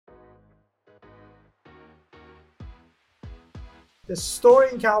The story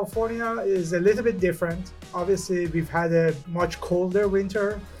in California is a little bit different. Obviously, we've had a much colder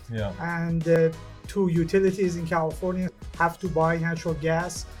winter, and two utilities in California have to buy natural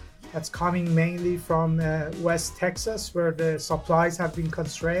gas. That's coming mainly from West Texas, where the supplies have been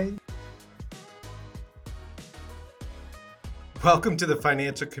constrained. Welcome to the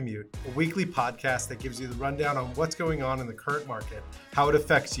Financial Commute, a weekly podcast that gives you the rundown on what's going on in the current market, how it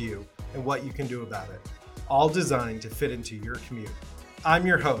affects you, and what you can do about it. All designed to fit into your commute. I'm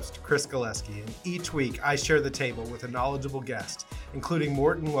your host, Chris Galeski, and each week I share the table with a knowledgeable guest, including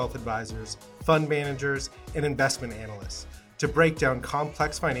Morton Wealth Advisors, fund managers, and investment analysts, to break down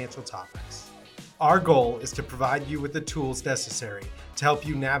complex financial topics. Our goal is to provide you with the tools necessary to help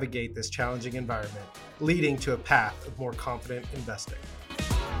you navigate this challenging environment, leading to a path of more confident investing.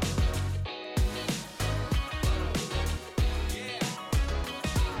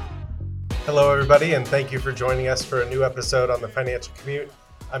 Hello, everybody, and thank you for joining us for a new episode on the Financial Commute.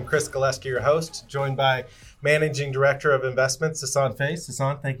 I'm Chris Galeski, your host, joined by Managing Director of Investments, Sasan Faiz.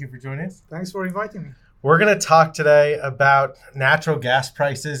 Sasan, thank you for joining us. Thanks for inviting me. We're going to talk today about natural gas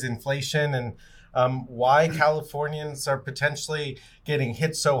prices, inflation, and why Californians are potentially getting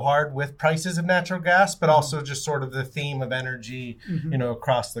hit so hard with prices of natural gas, but also just sort of the theme of energy,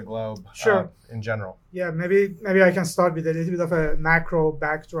 across the globe in general. Yeah, maybe I can start with a little bit of a macro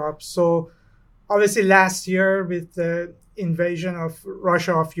backdrop. So obviously last year with the invasion of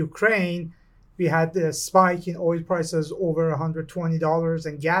Russia of Ukraine, we had a spike in oil prices over $120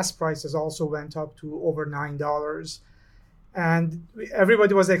 and gas prices also went up to over $9. And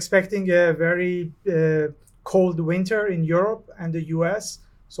everybody was expecting a very cold winter in Europe and the US.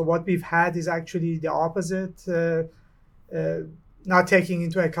 So what we've had is actually the opposite, not taking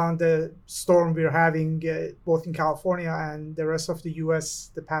into account the storm we're having both in California and the rest of the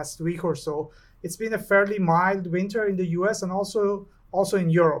US the past week or so. It's been a fairly mild winter in the US and also in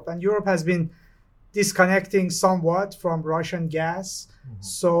Europe. And Europe has been disconnecting somewhat from Russian gas.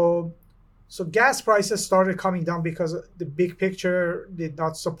 So gas prices started coming down because the big picture did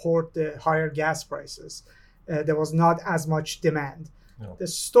not support the higher gas prices. There was not as much demand. No. The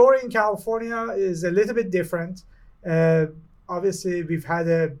story in California is a little bit different. Obviously, we've had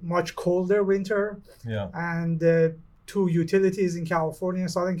a much colder winter, and two utilities in California,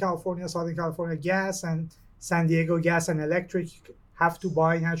 Southern California Gas and San Diego Gas and Electric have to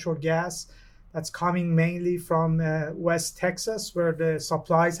buy natural gas. That's coming mainly from West Texas, where the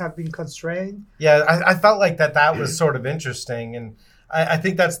supplies have been constrained. Yeah, I felt like that was sort of interesting. And I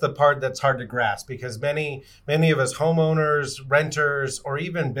think that's the part that's hard to grasp because many of us homeowners, renters, or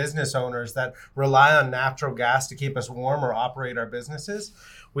even business owners that rely on natural gas to keep us warm or operate our businesses,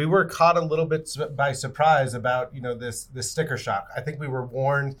 we were caught a little bit by surprise about this sticker shock. I think we were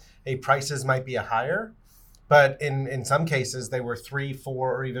warned, hey, prices might be higher. But in some cases, they were 300%, 400%,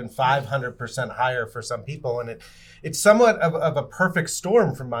 or even 500% higher for some people. And it's somewhat of a perfect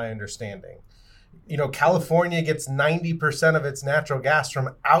storm from my understanding. California gets 90% of its natural gas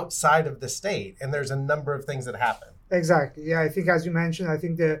from outside of the state. And there's a number of things that happen. Exactly. Yeah, I think as you mentioned, I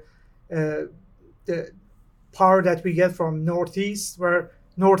think the power that we get from Northeast, where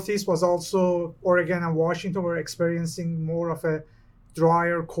Northeast was also Oregon and Washington were experiencing more of a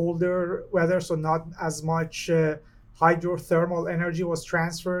drier, colder weather, so not as much hydrothermal energy was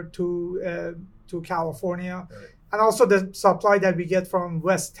transferred to California. Right. And also the supply that we get from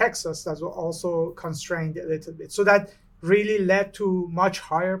West Texas that was also constrained a little bit. So that really led to much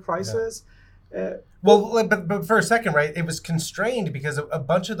higher prices. But for a second, right, it was constrained because a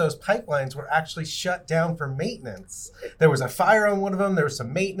bunch of those pipelines were actually shut down for maintenance. There was a fire on one of them. There was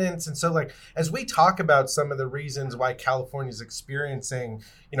some maintenance. And so as we talk about some of the reasons why California is experiencing,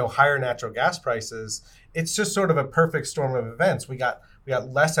 higher natural gas prices, it's just sort of a perfect storm of events. We got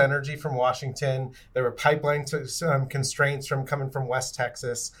less energy from Washington. There were pipeline constraints coming from West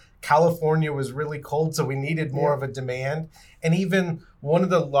Texas. California was really cold, so we needed more of a demand. And even one of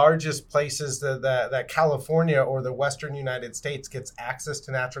the largest places that California or the Western United States gets access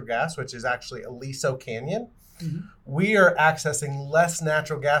to natural gas, which is actually Aliso Canyon, we are accessing less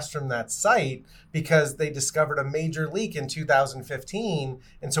natural gas from that site because they discovered a major leak in 2015.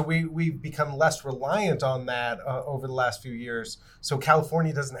 And so we've become less reliant on that over the last few years. So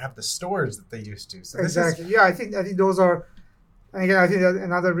California doesn't have the storage that they used to. So exactly. I think those are... And again, I think that's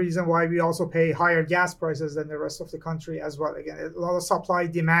another reason why we also pay higher gas prices than the rest of the country as well. Again, a lot of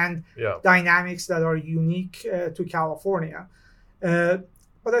supply-demand dynamics that are unique to California.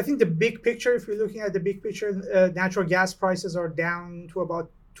 But I think the big picture, if you're looking at the big picture, natural gas prices are down to about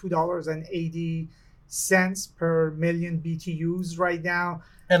 $2.80 per million BTUs right now.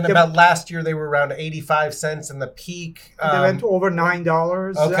 And about last year, they were around 85 cents in the peak. They went to over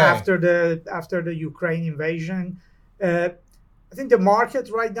 $9 after the Ukraine invasion. I think the market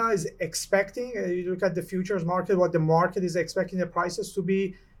right now is expecting, you look at the futures market, what the market is expecting the prices to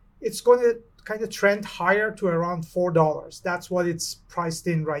be, it's going to kind of trend higher to around $4. That's what it's priced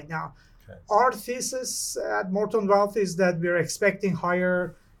in right now. Okay. Our thesis at Morton Wealth is that we're expecting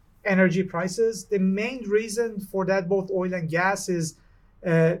higher energy prices. The main reason for that, both oil and gas, is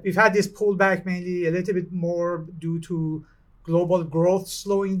we've had this pullback mainly a little bit more due to global growth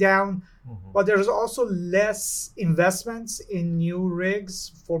slowing down. But there's also less investments in new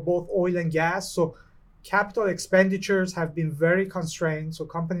rigs for both oil and gas. So capital expenditures have been very constrained. So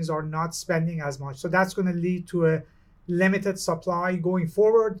companies are not spending as much. So that's going to lead to a limited supply going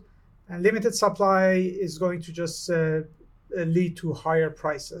forward. And limited supply is going to just lead to higher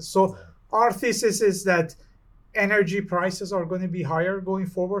prices. So our thesis is that energy prices are going to be higher going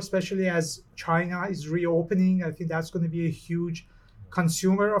forward, especially as China is reopening. I think that's going to be a huge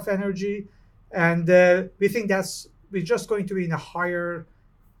consumer of energy, and we think we're just going to be in a higher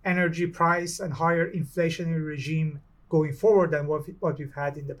energy price and higher inflationary regime going forward than what we've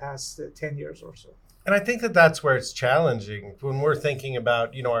had in the past 10 years or so. And I think that's where it's challenging when we're thinking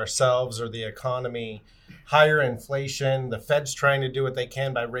about ourselves or the economy. Higher inflation, the Fed's trying to do what they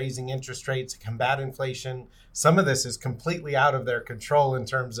can by raising interest rates to combat inflation. Some of this is completely out of their control in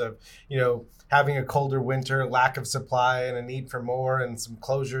terms of, having a colder winter, lack of supply and a need for more, and some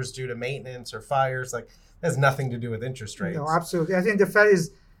closures due to maintenance or fires. Like, that has nothing to do with interest rates. No, absolutely. I think the Fed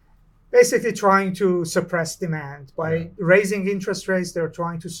is basically trying to suppress demand. By raising interest rates, they're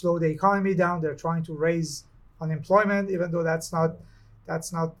trying to slow the economy down. They're trying to raise unemployment, even though that's not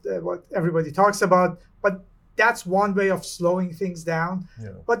what everybody talks about. But that's one way of slowing things down. Yeah.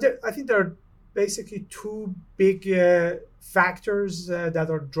 But I think there are basically two big factors that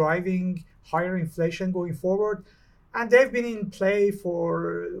are driving higher inflation going forward. And they've been in play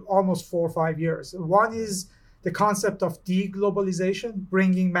for almost 4 or 5 years. One is the concept of deglobalization,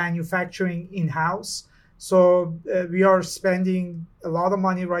 bringing manufacturing in-house. So we are spending a lot of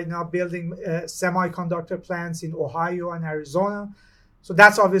money right now building semiconductor plants in Ohio and Arizona. So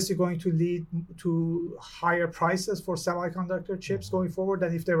that's obviously going to lead to higher prices for semiconductor chips going forward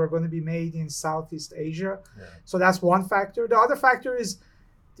than if they were going to be made in Southeast Asia. Yeah. So that's one factor. The other factor is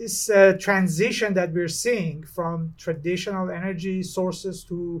this transition that we're seeing from traditional energy sources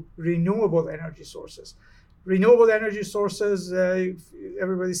to renewable energy sources. Renewable energy sources,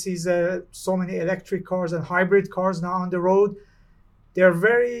 everybody sees so many electric cars and hybrid cars now on the road. They're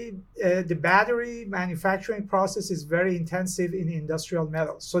the battery manufacturing process is very intensive in industrial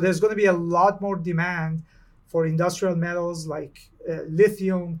metals. So there's going to be a lot more demand for industrial metals like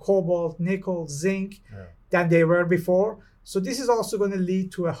lithium, cobalt, nickel, zinc than they were before. So this is also going to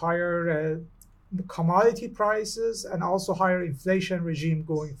lead to a higher commodity prices and also higher inflation regime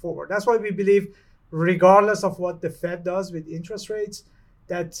going forward. That's why we believe, regardless of what the Fed does with interest rates,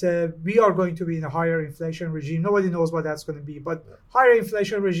 that we are going to be in a higher inflation regime. Nobody knows what that's going to be, but higher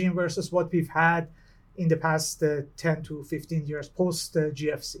inflation regime versus what we've had in the past 10 to 15 years post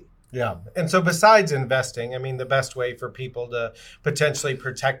GFC. Yeah. And so besides investing, I mean, the best way for people to potentially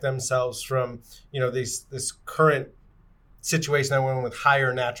protect themselves from, this current situation that went with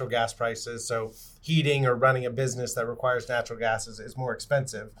higher natural gas prices. So heating or running a business that requires natural gas is more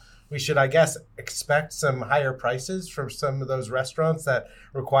expensive. We should, I guess, expect some higher prices from some of those restaurants that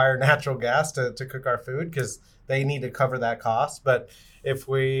require natural gas to cook our food, because they need to cover that cost. But if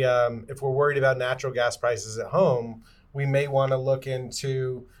we're worried about natural gas prices at home, we may want to look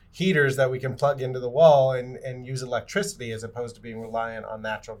into heaters that we can plug into the wall and use electricity as opposed to being reliant on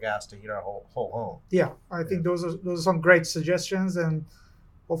natural gas to heat our whole home. Yeah, I think those are some great suggestions, and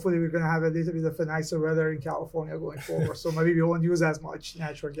hopefully we're going to have a little bit of a nicer weather in California going forward. So maybe we won't use as much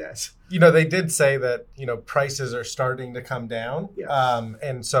natural gas. They did say that, prices are starting to come down. Yes.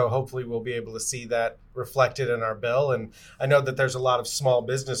 And so hopefully we'll be able to see that reflected in our bill. And I know that there's a lot of small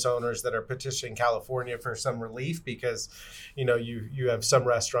business owners that are petitioning California for some relief because, you have some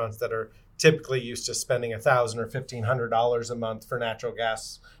restaurants that are typically used to spending $1,000 or $1,500 a month for natural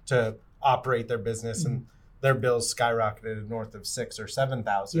gas to operate their business. And their bills skyrocketed north of $6,000 or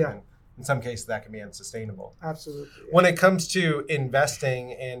 $7,000. Yeah. And in some cases, that can be unsustainable. Absolutely. Yeah. When it comes to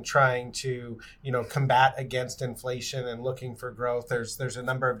investing and trying to, combat against inflation and looking for growth, there's a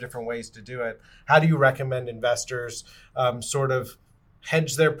number of different ways to do it. How do you recommend investors sort of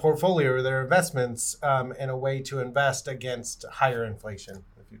hedge their portfolio or their investments in a way to invest against higher inflation in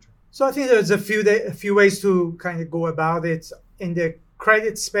the future? So I think there's a few ways to kind of go about it. In the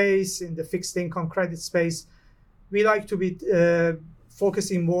credit space, in the fixed income credit space, we like to be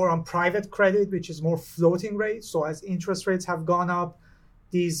focusing more on private credit, which is more floating rate. So as interest rates have gone up,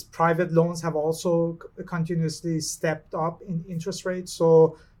 these private loans have also continuously stepped up in interest rates. So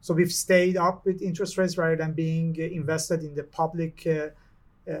we've stayed up with interest rates rather than being invested in the public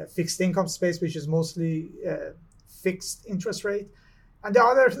fixed income space, which is mostly fixed interest rate. And the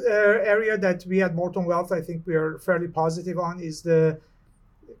other area that we at Morton Wealth, I think we are fairly positive on, is the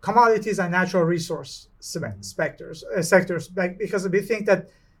commodities and natural resource sectors, because we think that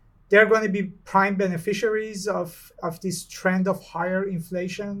they're going to be prime beneficiaries of this trend of higher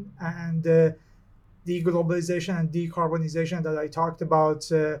inflation and deglobalization and decarbonization that I talked about.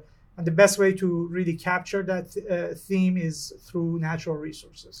 And the best way to really capture that theme is through natural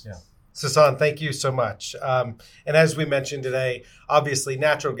resources. Yeah. Sasan, thank you so much. And as we mentioned today, obviously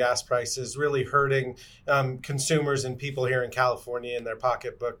natural gas prices really hurting consumers and people here in California in their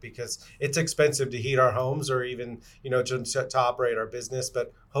pocketbook, because it's expensive to heat our homes or even, to operate our business.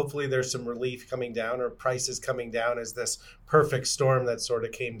 But hopefully there's some relief coming down, or prices coming down, as this perfect storm that sort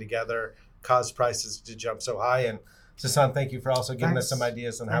of came together caused prices to jump so high. And Sasan, thank you for also giving us some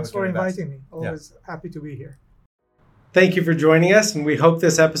ideas on how we can invest. Thanks for inviting me. Always happy to be here. Thank you for joining us, and we hope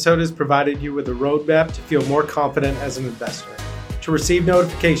this episode has provided you with a roadmap to feel more confident as an investor. To receive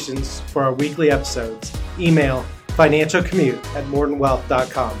notifications for our weekly episodes, email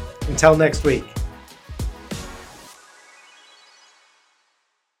financialcommute@mortonwealth.com. Until next week.